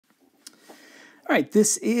All right,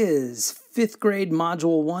 this is 5th grade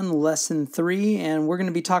Module 1, Lesson 3, and we're going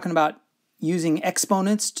to be talking about using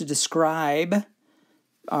exponents to describe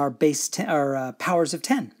our powers of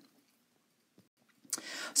 10.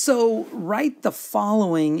 So write the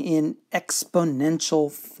following in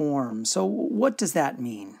exponential form. So what does that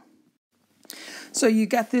mean? So you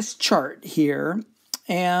got this chart here,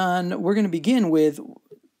 and we're going to begin with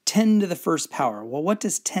 10 to the first power. Well, what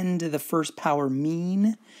does 10 to the first power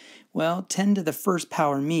mean? Well, 10 to the first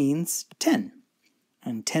power means 10.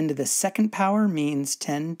 And 10 to the second power means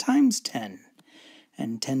 10 times 10.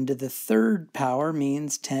 And 10 to the third power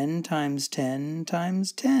means 10 times 10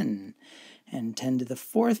 times 10. And 10 to the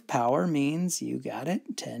fourth power means, you got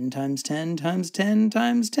it, 10 times 10 times 10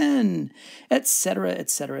 times 10, etc.,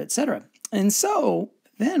 etc., etc. And so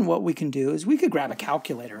then what we can do is we could grab a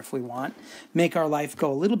calculator if we want, make our life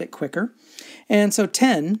go a little bit quicker. And so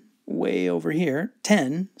 10, way over here,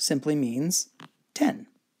 10 simply means 10.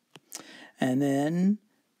 And then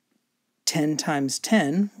 10 times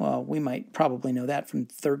 10, well, we might probably know that from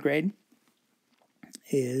 3rd grade,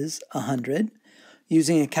 is 100.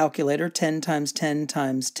 Using a calculator, 10 times 10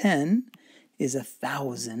 times 10 is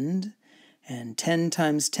 1,000. And 10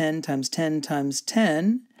 times 10 times 10 times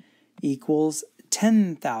 10 equals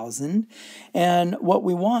 10,000. And what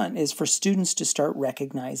we want is for students to start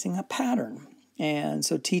recognizing a pattern. And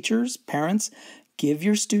so teachers, parents, give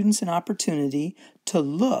your students an opportunity to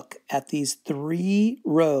look at these 3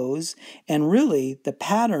 rows, and really the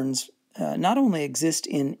patterns not only exist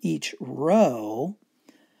in each row,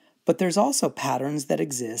 but there's also patterns that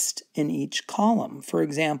exist in each column. For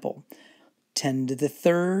example, 10 to the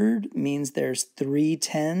third means there's 3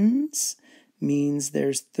 tens, means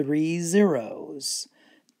there's 3 zeros.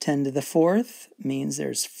 10 to the fourth means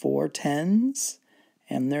there's 4 tens,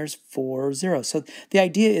 and there's 4 zeros. So the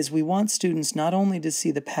idea is we want students not only to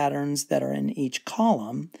see the patterns that are in each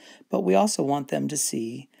column, but we also want them to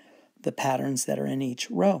see the patterns that are in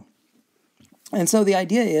each row. And so the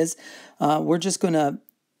idea is we're just going to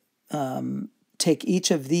take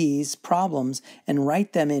each of these problems and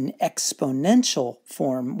write them in exponential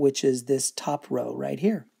form, which is this top row right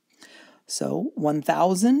here. So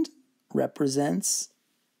 1,000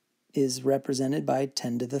 is represented by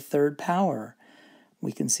 10 to the third power.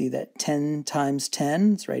 We can see that 10 times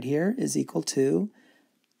 10, it's right here, is equal to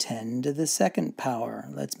 10 to the second power.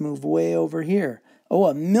 Let's move way over here. Oh,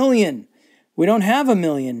 1,000,000. We don't have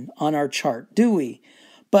 1,000,000 on our chart, do we?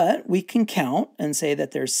 But we can count and say that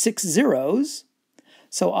there's 6 zeros.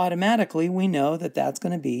 So automatically we know that that's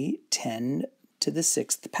going to be 10 to the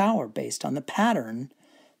 6th power based on the pattern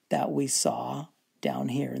that we saw down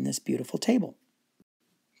here in this beautiful table.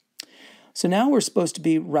 So now we're supposed to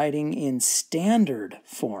be writing in standard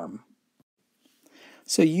form.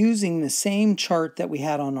 So using the same chart that we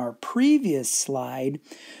had on our previous slide,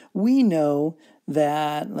 we know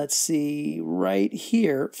that, let's see, right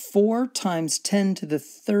here, 4 times 10 to the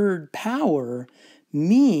third power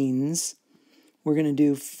means we're going to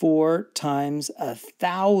do 4 times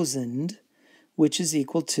 1,000, which is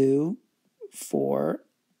equal to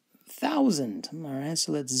 4,000. All right,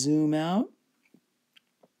 so let's zoom out.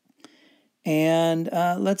 And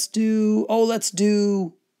let's do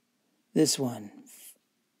this one.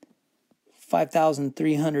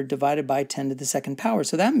 5,300 divided by 10 to the second power.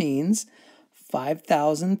 So that means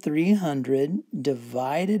 5,300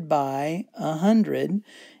 divided by 100.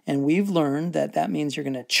 And we've learned that that means you're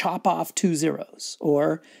going to chop off 2 zeros,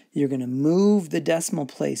 or you're going to move the decimal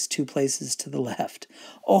place 2 places to the left,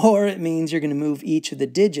 or it means you're going to move each of the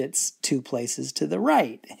digits 2 places to the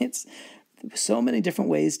right. It's so many different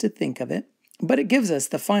ways to think of it, but it gives us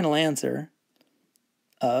the final answer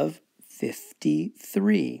of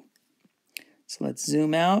 53. So let's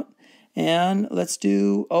zoom out and let's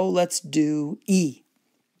do E.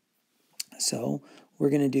 So we're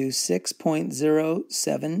going to do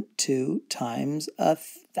 6.072 times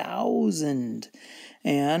 1,000.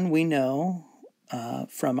 And we know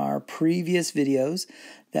from our previous videos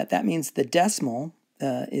that that means the decimal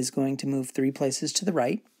is going to move 3 places to the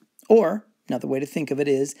right, or another way to think of it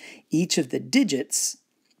is each of the digits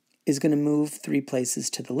is going to move 3 places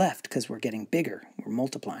to the left because we're getting bigger. We're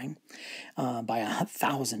multiplying by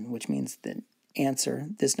 1,000, which means the answer,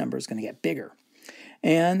 this number, is going to get bigger.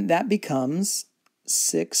 And that becomes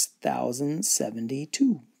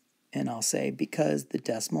 6,072. And I'll say because the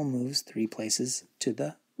decimal moves 3 places to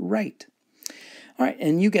the right. All right,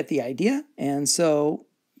 and you get the idea. And so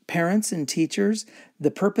parents and teachers,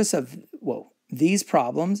 the purpose of, these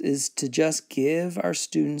problems is to just give our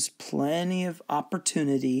students plenty of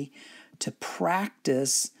opportunity to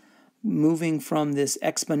practice moving from this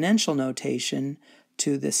exponential notation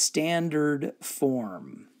to the standard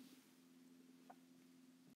form.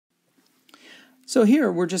 So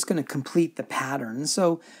here we're just going to complete the pattern.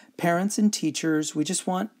 So parents and teachers, we just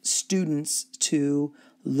want students to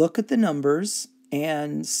look at the numbers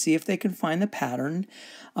and see if they can find the pattern.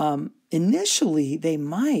 Initially, they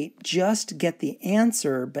might just get the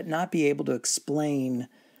answer but not be able to explain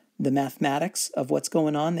the mathematics of what's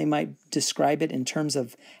going on. They might describe it in terms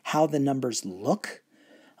of how the numbers look.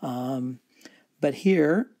 But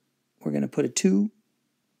here, we're going to put a 2,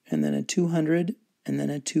 and then a 200, and then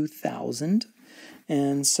a 2,000.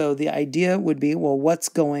 And so the idea would be, well, what's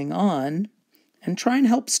going on? And try and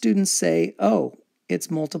help students say, oh, it's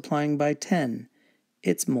multiplying by 10.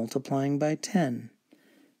 It's multiplying by 10.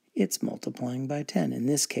 It's multiplying by 10. In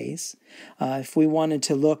this case, if we wanted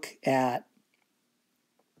to look at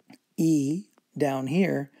E down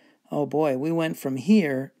here, oh boy, we went from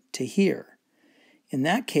here to here. In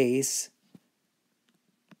that case,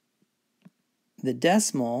 the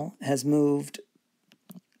decimal has moved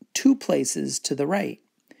 2 places to the right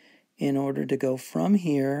in order to go from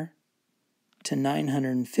here to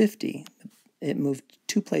 950. It moved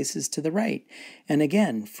 2 places to the right. And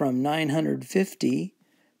again, from 950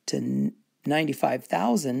 to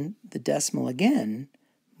 95,000, the decimal again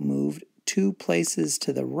moved 2 places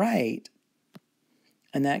to the right,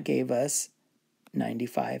 and that gave us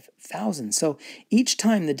 95,000. So each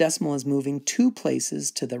time the decimal is moving 2 places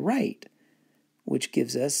to the right, which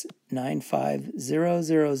gives us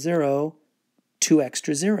 95000, 2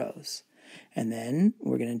 extra zeros. And then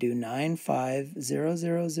we're going to do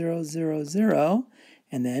 9500000,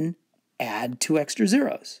 and then add 2 extra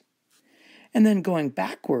zeros. And then going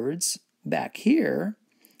backwards, back here,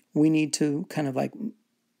 we need to kind of like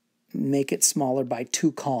make it smaller by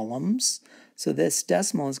 2 columns. So this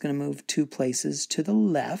decimal is going to move 2 places to the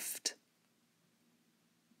left.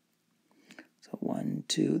 So 1,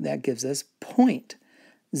 2, that gives us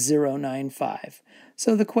 0.095.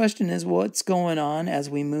 So the question is, what's going on as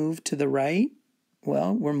we move to the right?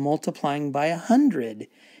 Well, we're multiplying by 100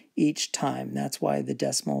 each time. That's why the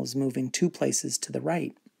decimal is moving 2 places to the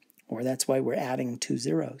right, or that's why we're adding 2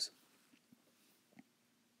 zeros.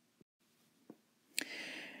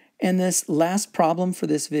 And this last problem for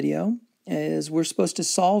this video is we're supposed to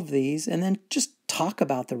solve these and then just talk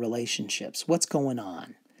about the relationships. What's going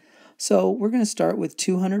on? So we're going to start with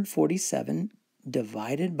 247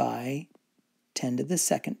 divided by 10 to the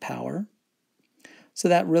second power. So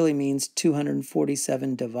that really means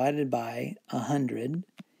 247 divided by 100.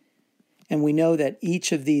 And we know that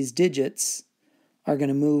each of these digits are going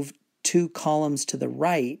to move 2 columns to the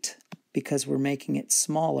right because we're making it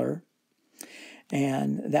smaller.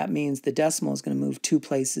 And that means the decimal is going to move 2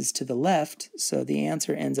 places to the left. So the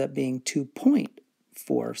answer ends up being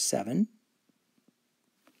 2.47,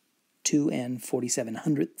 2 and 47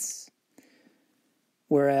 hundredths.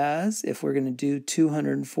 Whereas if we're going to do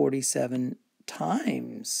 247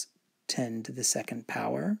 times 10 to the second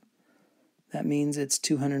power, that means it's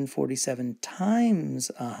 247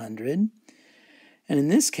 times 100. And in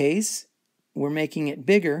this case, we're making it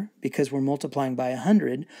bigger because we're multiplying by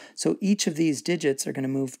 100. So each of these digits are going to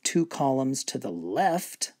move 2 columns to the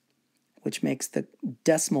left, which makes the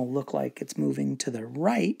decimal look like it's moving to the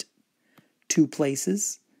right 2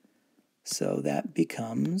 places. So that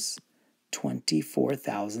becomes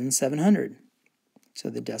 24,700. So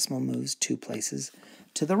the decimal moves 2 places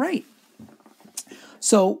to the right.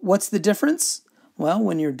 So what's the difference? Well,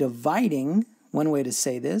 when you're dividing, one way to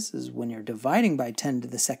say this is when you're dividing by 10 to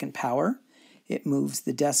the second power, it moves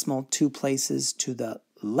the decimal 2 places to the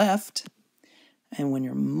left. And when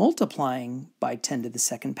you're multiplying by 10 to the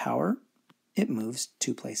second power, it moves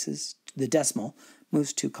 2 places, the decimal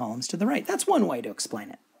moves 2 columns to the right. That's one way to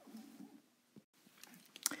explain it.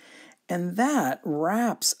 And that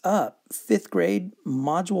wraps up 5th grade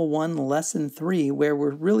Module 1, Lesson 3, where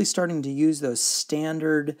we're really starting to use those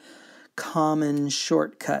standard common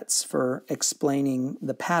shortcuts for explaining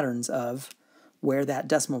the patterns of where that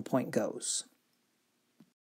decimal point goes.